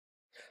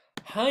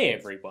Hi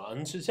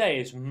everyone, today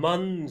is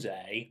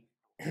Monday,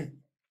 the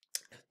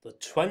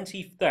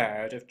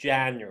 23rd of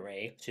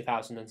January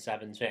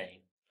 2017.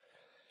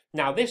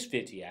 Now this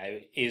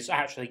video is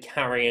actually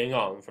carrying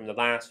on from the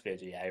last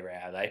video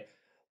really,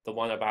 the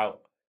one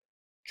about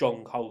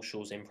John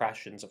Coleshiall's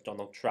impressions of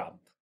Donald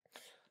Trump.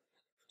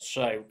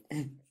 So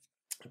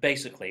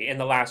basically in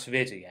the last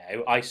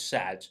video I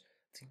said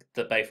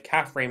that both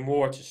Catherine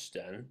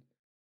Waterston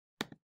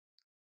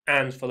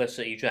and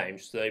Felicity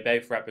James, they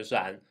both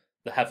represent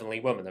the Heavenly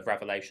Woman of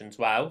Revelation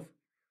 12.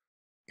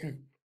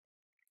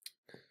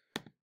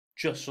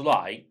 Just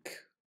like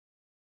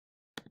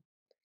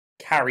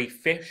Carrie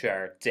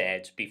Fisher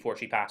did before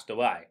she passed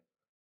away.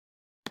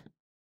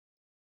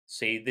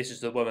 See, this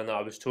is the woman that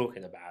I was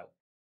talking about.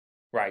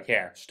 Right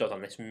here, stood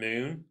on this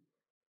moon.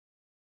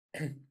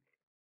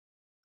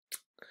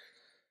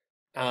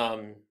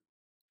 Well,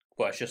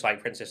 it's just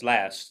like Princess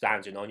Leia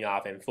standing on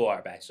Yavin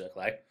 4,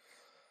 basically.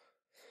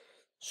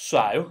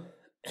 So,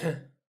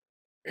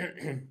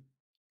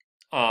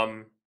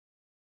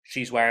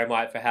 she's wearing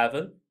white for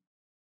heaven.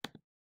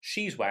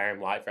 She's wearing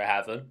white for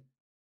heaven.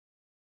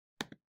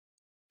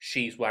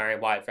 She's wearing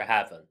white for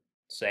heaven.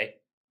 See?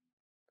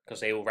 Because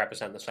they all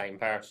represent the same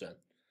person.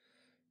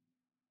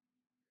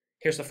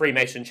 Here's the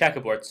Freemason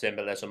checkerboard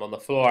symbolism on the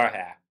floor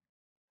here,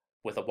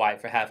 with the white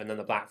for heaven and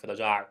the black for the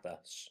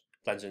darkness,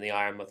 blending the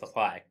iron with the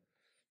clay.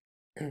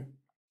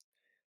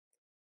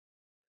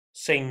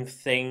 Same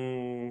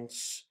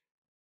things,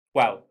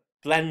 well,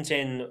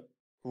 blending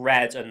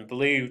red and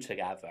blue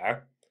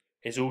together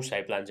is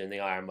also blending the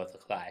iron with the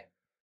clay.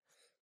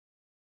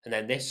 And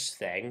then this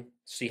thing,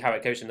 see how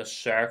it goes in a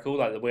circle,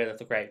 like the wheel of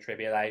the Great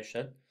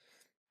Tribulation?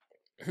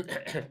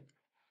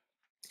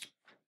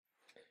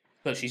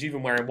 Look, she's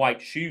even wearing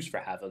white shoes for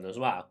heaven as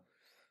well.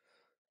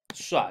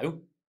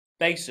 So,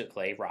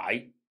 basically,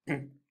 right,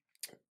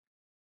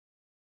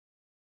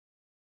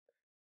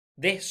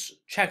 this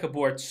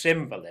checkerboard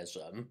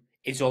symbolism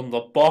is on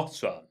the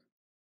bottom.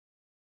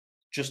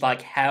 Just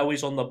like hell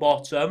is on the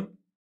bottom.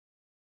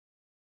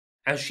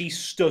 And she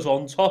stood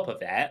on top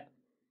of it.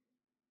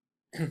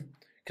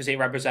 Because it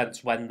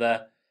represents when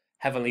the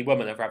Heavenly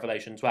Woman of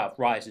Revelation 12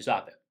 rises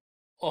up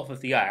off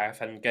of the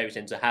earth and goes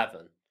into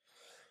heaven.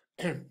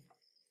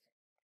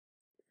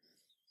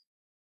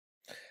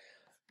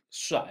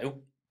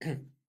 So,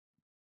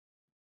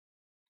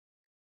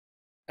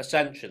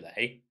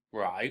 essentially,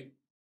 right,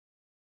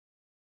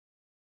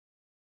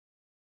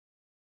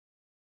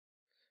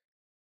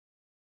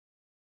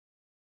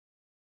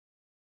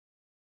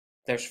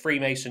 there's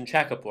Freemason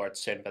checkerboard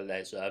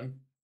symbolism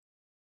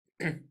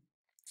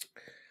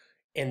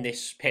in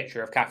this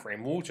picture of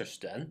Catherine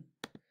Waterston,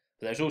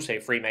 but there's also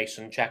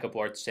Freemason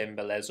checkerboard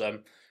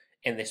symbolism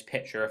in this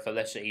picture of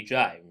Felicity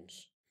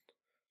Jones.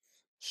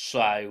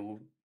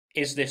 So,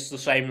 is this the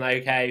same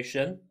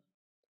location?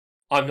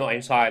 I'm not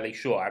entirely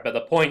sure, but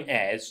the point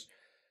is,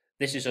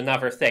 this is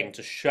another thing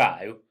to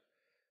show,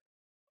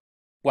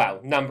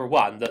 well, number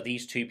one, that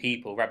these two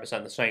people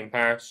represent the same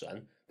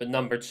person, but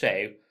number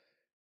two,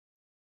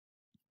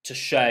 to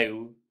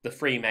show the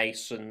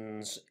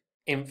Freemasons'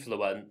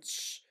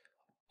 influence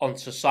on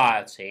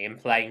society in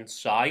plain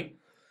sight.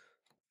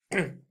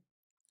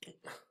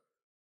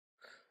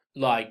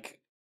 Like,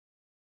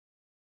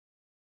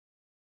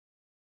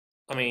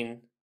 I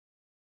mean,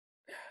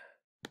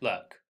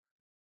 look,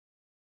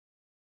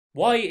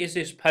 why is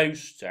this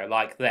poster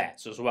like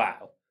this as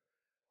well?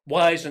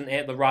 Why isn't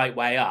it the right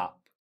way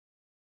up?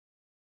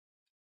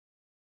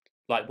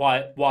 Like,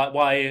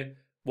 why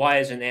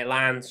isn't it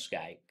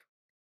landscape?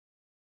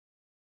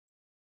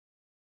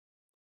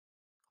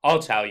 I'll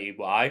tell you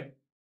why.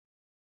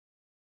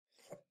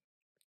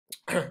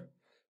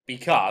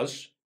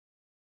 Because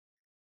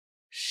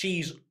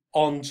she's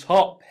on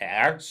top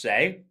here,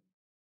 see?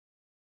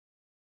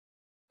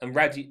 And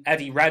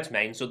Eddie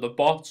Redmayne's at the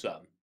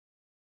bottom.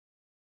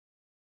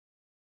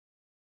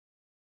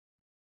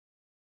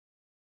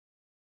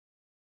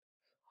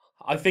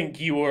 I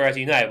think you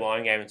already know what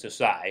I'm going to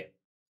say.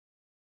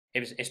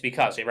 It's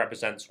because it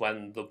represents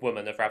when the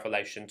woman of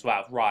Revelation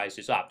 12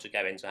 rises up to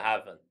go into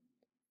heaven.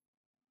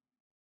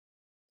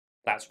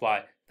 That's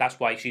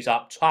why she's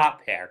up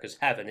top here, because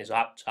heaven is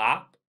up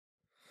top.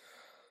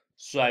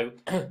 So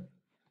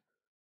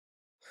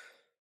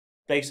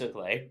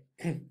basically,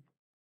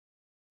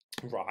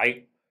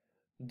 right,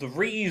 the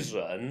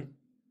reason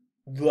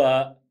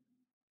that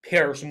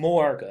Piers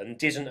Morgan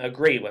didn't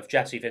agree with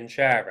Jesse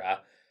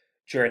Ventura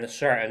during a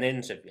certain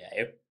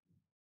interview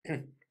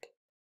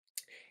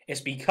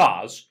is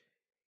because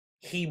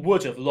he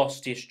would have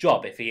lost his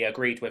job if he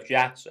agreed with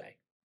Jesse.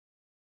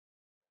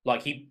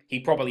 Like,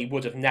 he probably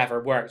would have never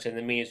worked in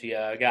the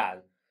media again.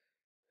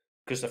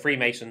 Because the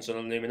Freemasons and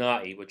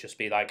Illuminati would just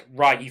be like,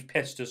 right, you've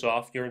pissed us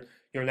off, you're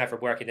never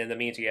working in the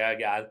media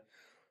again.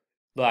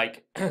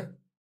 Like,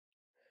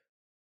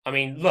 I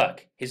mean,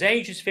 look, his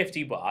age is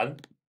 51.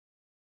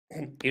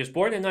 He was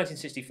born in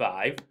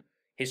 1965.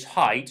 His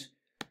height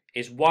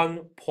is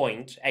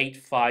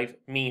 1.85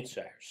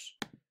 meters.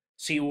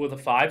 See all the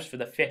fives for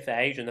the fifth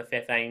age and the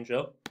fifth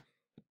angel?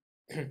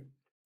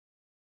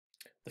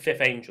 The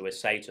fifth angel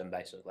is Satan,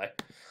 basically.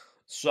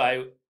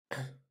 So,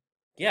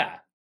 yeah.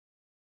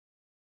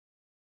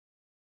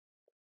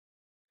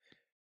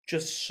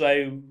 Just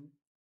so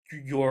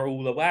you're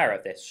all aware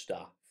of this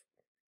stuff.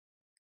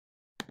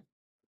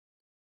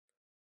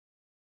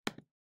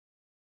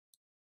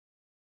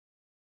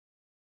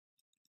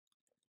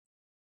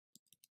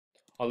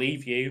 I'll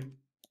leave you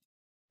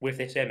with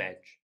this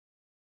image.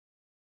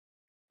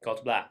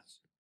 God bless.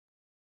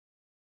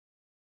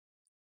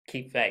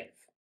 Keep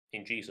faith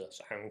in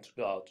Jesus and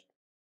God.